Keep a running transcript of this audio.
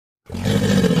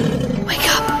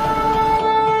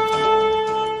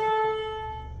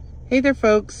Hey there,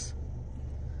 folks.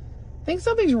 I think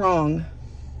something's wrong.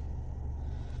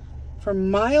 For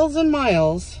miles and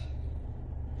miles,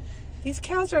 these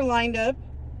cows are lined up,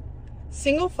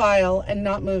 single file, and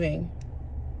not moving.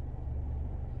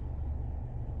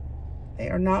 They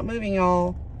are not moving,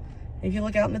 y'all. If you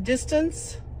look out in the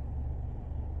distance,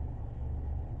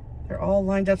 they're all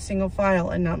lined up single file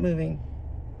and not moving.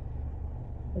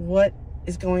 What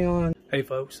is going on? Hey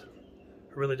folks,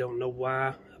 I really don't know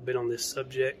why I've been on this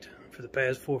subject for the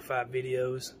past 4 or 5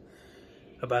 videos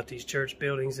about these church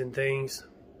buildings and things.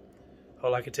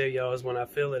 All I can tell y'all is when I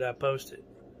feel it, I post it.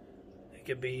 It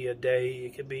could be a day,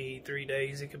 it could be 3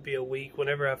 days, it could be a week.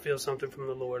 Whenever I feel something from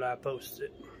the Lord, I post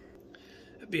it.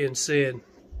 That being said,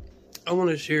 I want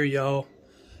to share y'all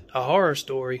a horror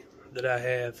story that I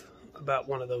have about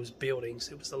one of those buildings.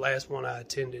 It was the last one I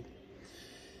attended.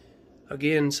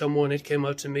 Again, someone had come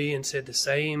up to me and said the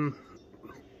same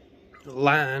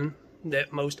line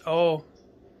that most all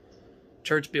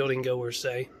church building goers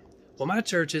say. Well, my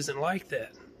church isn't like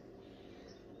that.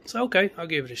 So, okay, I'll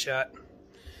give it a shot.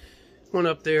 Went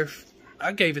up there.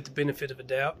 I gave it the benefit of a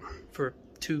doubt for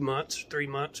 2 months, 3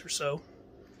 months or so.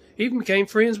 Even became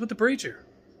friends with the preacher.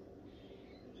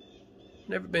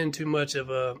 Never been too much of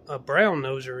a brown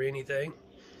noser or anything.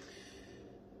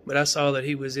 But I saw that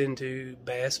he was into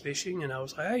bass fishing, and I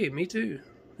was like, hey, me too.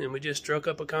 And we just struck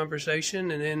up a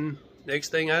conversation, and then next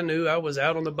thing I knew, I was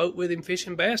out on the boat with him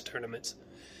fishing bass tournaments.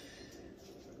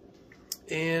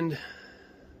 And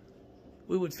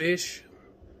we would fish.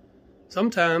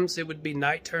 Sometimes it would be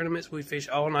night tournaments. We'd fish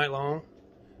all night long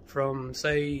from,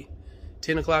 say,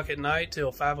 10 o'clock at night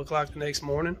till 5 o'clock the next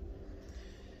morning.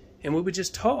 And we would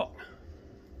just talk.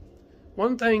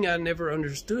 One thing I never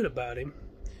understood about him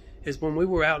is when we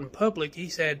were out in public,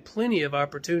 he's had plenty of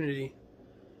opportunity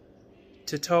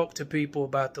to talk to people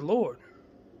about the Lord.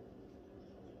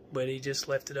 But he just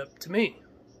left it up to me.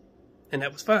 And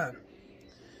that was fine.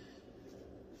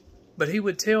 But he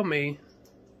would tell me,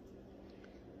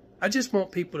 I just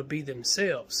want people to be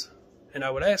themselves. And I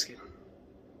would ask him,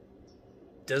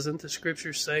 doesn't the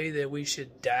scripture say that we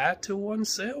should die to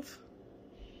oneself?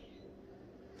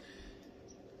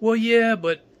 Well, yeah,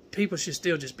 but people should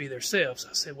still just be themselves.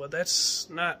 I said, well, that's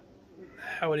not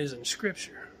how it is in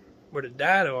scripture. We're to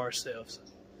die to ourselves.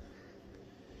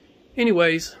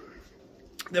 Anyways,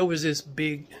 there was this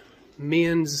big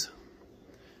men's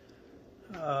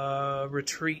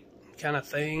retreat kind of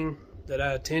thing that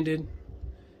I attended.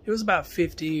 It was about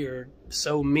 50 or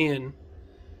so men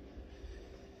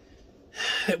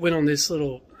that went on this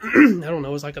little, I don't know,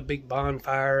 it was like a big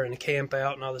bonfire and a camp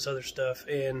out and all this other stuff.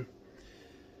 And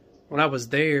when I was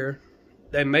there,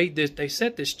 they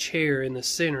set this chair in the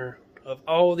center of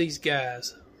all these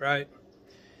guys, right?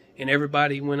 And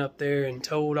everybody went up there and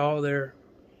told all their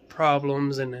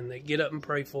problems, and then they get up and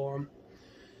pray for them.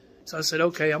 So I said,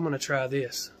 okay, I'm going to try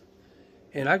this.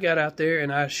 And I got out there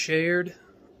and I shared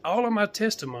all of my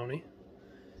testimony,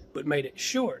 but made it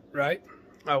short, right?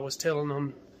 I was telling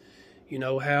them, you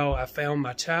know, how I found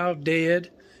my child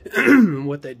dead, and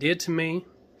what they did to me,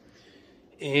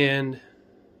 and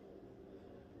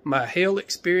my hell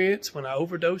experience when I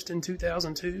overdosed in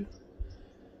 2002.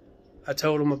 I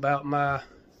told them about my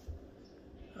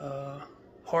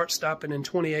heart stopping in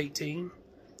 2018,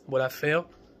 what I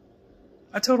felt.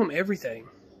 I told them everything.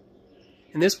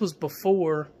 And this was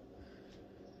before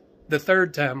the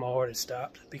third time my heart had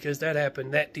stopped, because that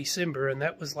happened that December, and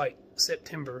that was like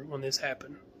September when this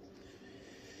happened.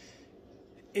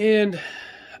 And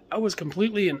I was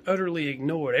completely and utterly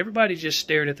ignored. Everybody just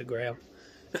stared at the ground.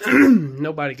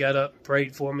 Nobody got up and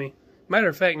prayed for me. Matter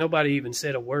of fact, nobody even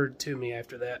said a word to me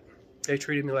after that. They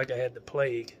treated me like I had the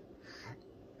plague.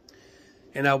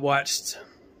 And I watched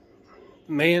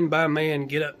man by man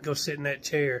get up and go sit in that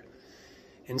chair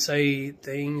and say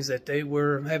things that they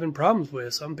were having problems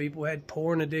with. Some people had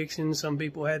porn addiction, some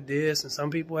people had this, and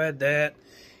some people had that.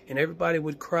 And everybody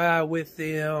would cry with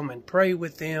them and pray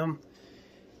with them.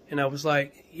 And I was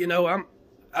like, you know,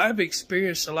 I've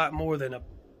experienced a lot more than a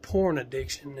porn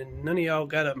addiction, and none of y'all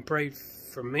got up and prayed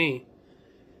for me.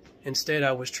 Instead,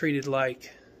 I was treated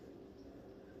like,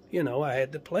 you know, I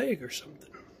had the plague or something.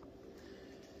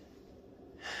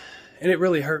 And it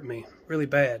really hurt me, really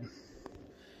bad.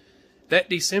 That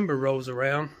December rolls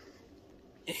around,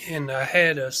 and I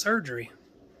had a surgery.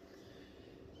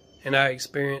 And I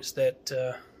experienced that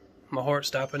my heart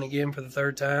stopping again for the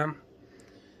third time.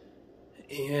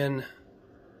 And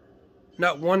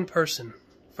not one person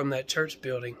from that church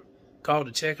building called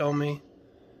to check on me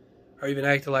or even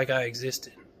acted like I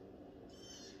existed.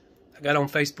 I got on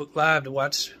Facebook Live to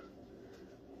watch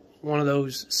one of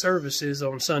those services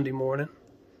on Sunday morning,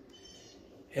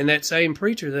 And that same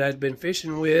preacher that I'd been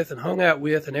fishing with and hung out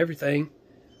with and everything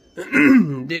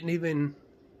didn't even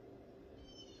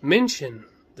mention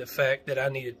the fact that I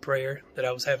needed prayer, that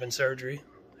I was having surgery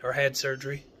or had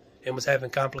surgery and was having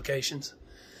complications.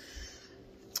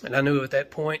 And I knew at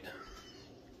that point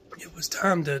it was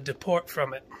time to depart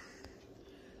from it.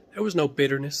 There was no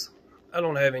bitterness. I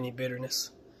don't have any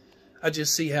bitterness. I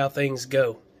just see how things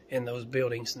go in those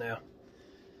buildings now.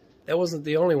 That wasn't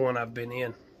the only one I've been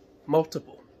in.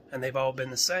 Multiple. And they've all been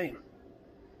the same.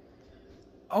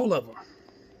 All of them.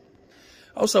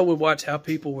 Also, we watched how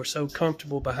people were so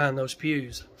comfortable behind those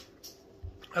pews.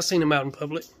 I seen them out in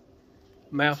public.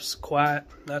 Mouths quiet,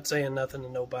 not saying nothing to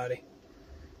nobody.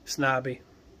 Snobby.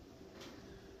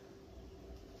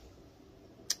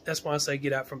 That's why I say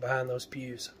get out from behind those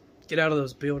pews. Get out of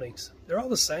those buildings. They're all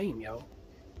the same, y'all.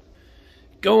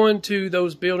 Going to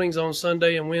those buildings on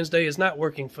Sunday and Wednesday is not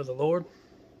working for the Lord.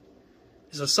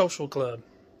 It's a social club.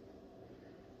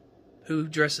 Who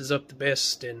dresses up the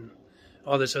best and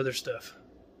all this other stuff.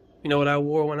 You know what I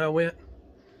wore when I went?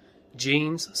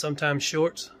 Jeans, sometimes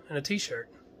shorts, and a t-shirt.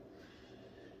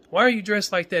 Why are you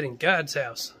dressed like that in God's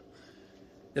house?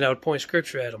 Then I would point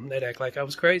scripture at them. They'd act like I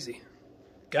was crazy.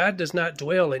 God does not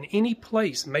dwell in any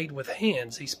place made with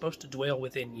hands. He's supposed to dwell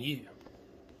within you.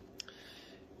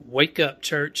 Wake up,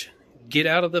 church. Get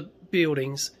out of the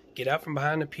buildings. Get out from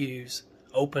behind the pews.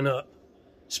 Open up.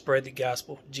 Spread the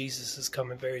gospel. Jesus is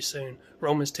coming very soon.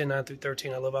 Romans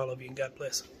 10:9-13. I love all of you and God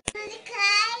bless.